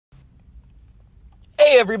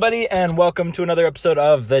Hey everybody, and welcome to another episode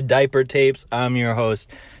of the Diaper Tapes. I'm your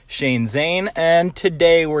host, Shane Zane, and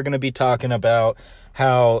today we're going to be talking about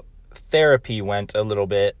how therapy went a little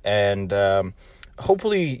bit, and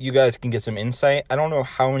hopefully you guys can get some insight. I don't know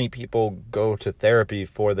how many people go to therapy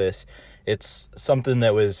for this. It's something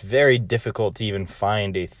that was very difficult to even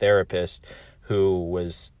find a therapist who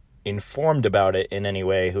was informed about it in any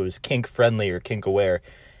way, who was kink-friendly or kink-aware,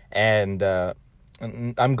 and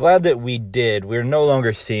I'm glad that we did. We're no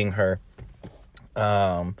longer seeing her,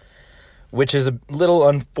 which is a little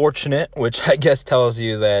unfortunate, which I guess tells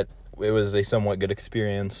you that it was a somewhat good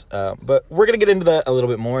experience. But we're going to get into that a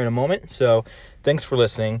little bit more in a moment, so thanks for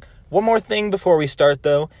listening. One more thing before we start,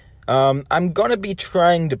 though. I'm going to be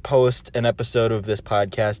trying to post an episode of this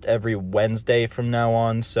podcast every Wednesday from now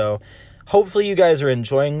on, so hopefully you guys are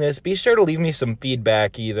enjoying this. Be sure to leave me some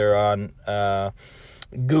feedback either on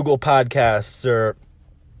Google Podcasts or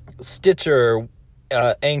Stitcher,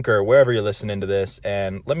 Anchor, wherever you're listening to this,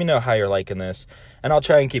 and let me know how you're liking this, and I'll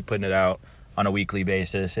try and keep putting it out on a weekly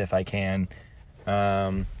basis if I can.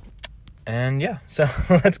 And yeah, so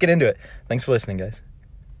let's get into it. Thanks for listening, guys.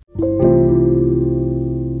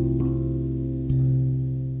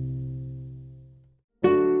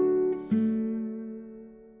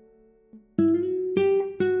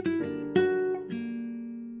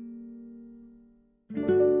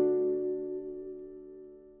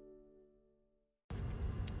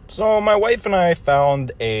 So my wife and I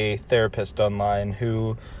found a therapist online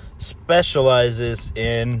who specializes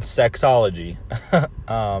in sexology.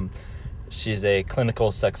 She's a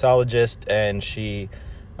clinical sexologist, and she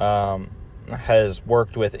has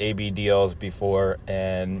worked with ABDLs before,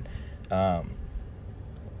 and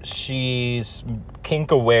she's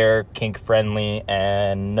kink-aware, kink-friendly,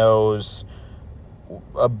 and knows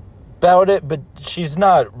about it, but she's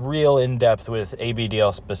not real in-depth with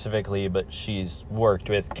ABDL specifically, but she's worked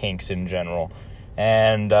with kinks in general,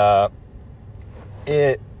 and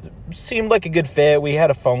it seemed like a good fit. We had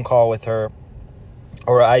a phone call with her,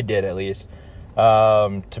 or I did at least,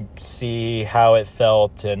 to see how it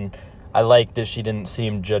felt, and I liked that she didn't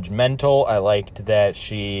seem judgmental. I liked that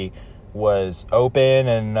she was open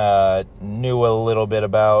and knew a little bit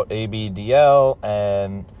about ABDL,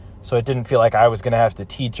 and so it didn't feel like I was going to have to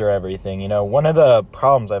teach her everything. You know, one of the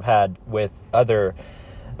problems I've had with other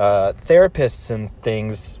therapists and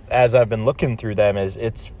things as I've been looking through them is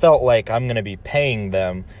it's felt like I'm going to be paying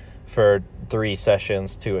them for 3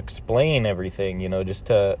 sessions to explain everything, you know, just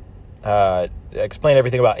to explain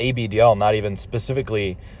everything about ABDL, not even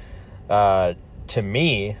specifically to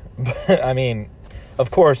me. But, I mean,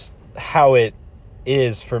 of course, how it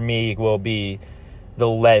is for me will be the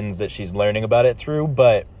lens that she's learning about it through,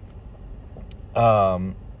 but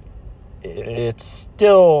it's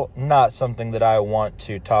still not something that I want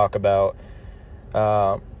to talk about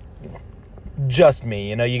just me.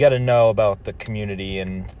 You know, you got to know about the community,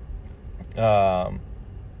 and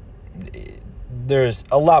there's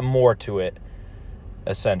a lot more to it,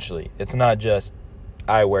 essentially. It's not just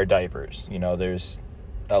I wear diapers. You know, there's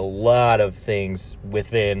a lot of things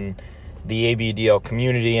within the ABDL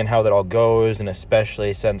community and how that all goes, and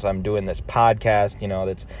especially since I'm doing this podcast, you know,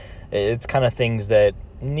 it's kind of things that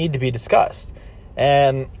need to be discussed.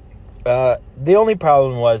 And the only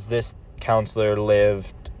problem was this counselor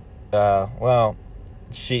lived,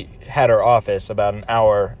 she had her office about an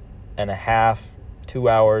hour and a half, 2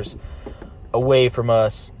 hours away from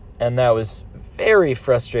us, and that was very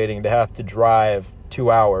frustrating to have to drive 2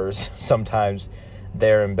 hours sometimes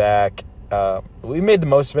there and back. We made the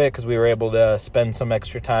most of it because we were able to spend some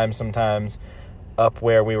extra time sometimes up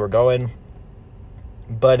where we were going,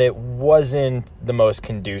 but it wasn't the most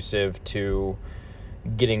conducive to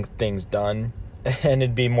getting things done, and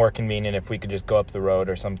it'd be more convenient if we could just go up the road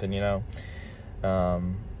or something, you know.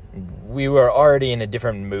 We were already in a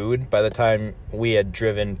different mood by the time we had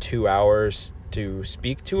driven 2 hours to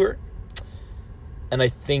speak to her, and I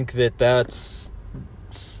think that that's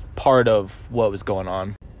part of what was going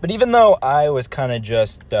on. But even though I was kind of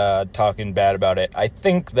just talking bad about it, I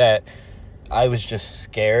think that I was just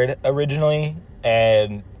scared originally,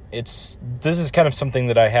 and this is kind of something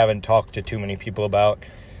that I haven't talked to too many people about,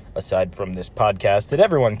 aside from this podcast that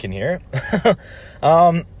everyone can hear.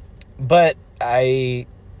 But I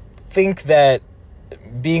think that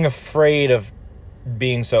being afraid of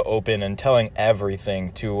being so open and telling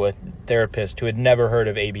everything to a therapist who had never heard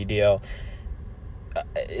of ABDL,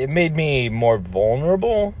 it made me more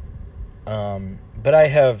vulnerable. But I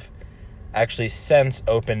have actually since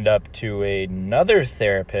opened up to another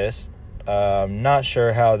therapist. Not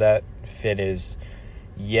sure how that fit is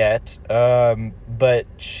yet, but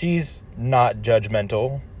she's not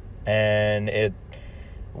judgmental, and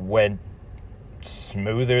went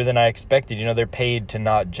smoother than I expected. They're paid to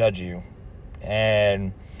not judge you.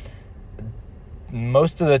 And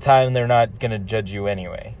most of the time, they're not going to judge you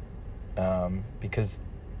anyway, because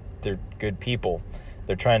they're good people.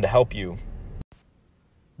 They're trying to help you.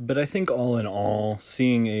 But I think all in all,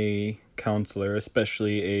 seeing a counselor,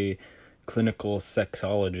 especially a clinical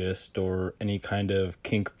sexologist or any kind of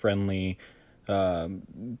kink-friendly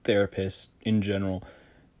therapist in general,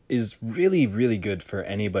 is really, really good for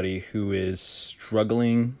anybody who is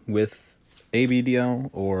struggling with ABDL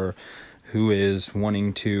or who is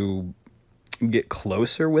wanting to get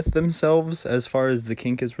closer with themselves as far as the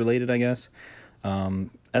kink is related, I guess,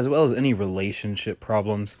 as well as any relationship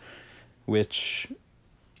problems, which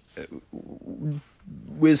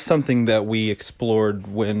was something that we explored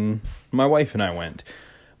when my wife and I went.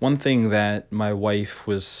 One thing that my wife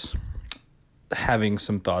was having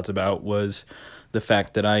some thoughts about was the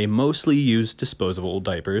fact that I mostly use disposable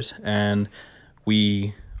diapers, and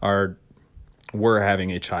we were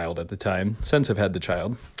having a child at the time, since I've had the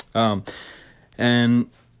child, and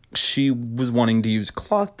she was wanting to use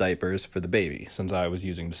cloth diapers for the baby. Since I was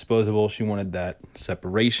using disposable, she wanted that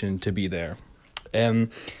separation to be there,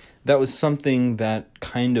 and that was something that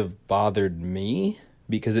kind of bothered me,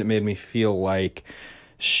 because it made me feel like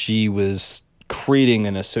she was creating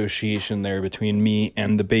an association there between me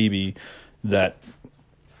and the baby that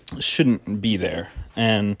shouldn't be there.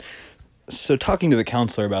 And so talking to the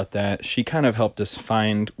counselor about that, she kind of helped us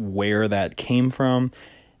find where that came from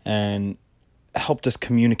and helped us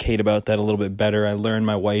communicate about that a little bit better. I learned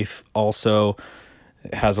my wife also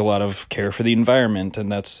has a lot of care for the environment,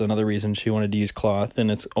 and that's another reason she wanted to use cloth, and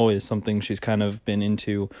it's always something she's kind of been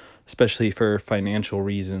into, especially for financial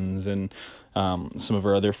reasons, and some of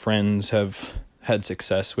her other friends have had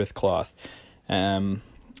success with cloth.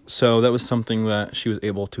 So that was something that she was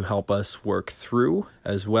able to help us work through,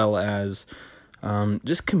 as well as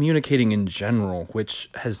just communicating in general, which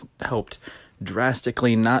has helped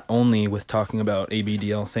drastically, not only with talking about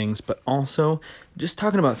ABDL things, but also just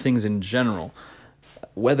talking about things in general.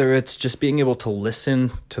 Whether it's just being able to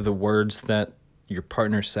listen to the words that your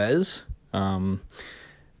partner says, and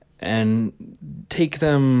take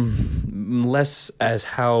them less as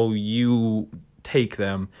how you take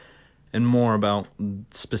them, and more about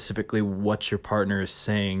specifically what your partner is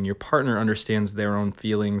saying. Your partner understands their own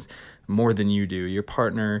feelings more than you do. Your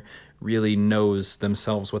partner really knows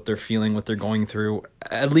themselves, what they're feeling, what they're going through,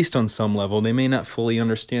 at least on some level. They may not fully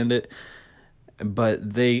understand it,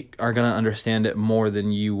 but they are going to understand it more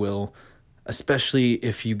than you will, especially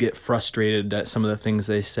if you get frustrated at some of the things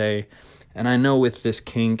they say. And I know with this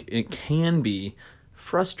kink, it can be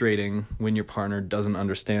frustrating when your partner doesn't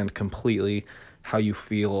understand completely how you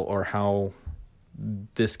feel, or how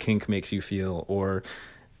this kink makes you feel, or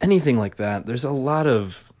anything like that. There's a lot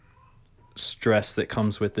of stress that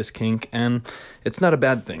comes with this kink, and it's not a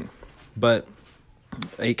bad thing. But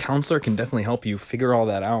a counselor can definitely help you figure all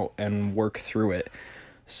that out and work through it.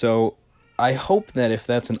 So I hope that if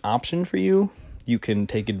that's an option for you, you can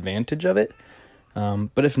take advantage of it.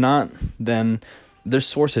 But if not, then there's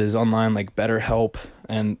sources online like BetterHelp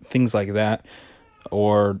and things like that,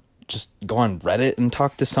 or just go on Reddit and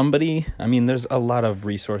talk to somebody. I mean, there's a lot of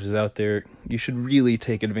resources out there. You should really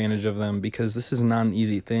take advantage of them, because this is not an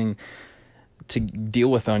easy thing to deal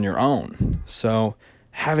with on your own. So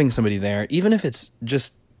having somebody there, even if it's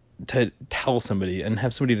just to tell somebody and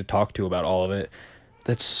have somebody to talk to about all of it,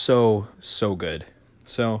 that's so, so good.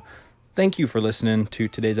 So thank you for listening to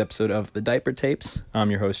today's episode of the Diaper Tapes. I'm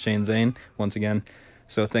your host, Shane Zane, once again.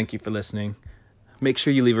 So thank you for listening. Make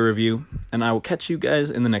sure you leave a review, and I will catch you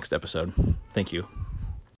guys in the next episode. Thank you.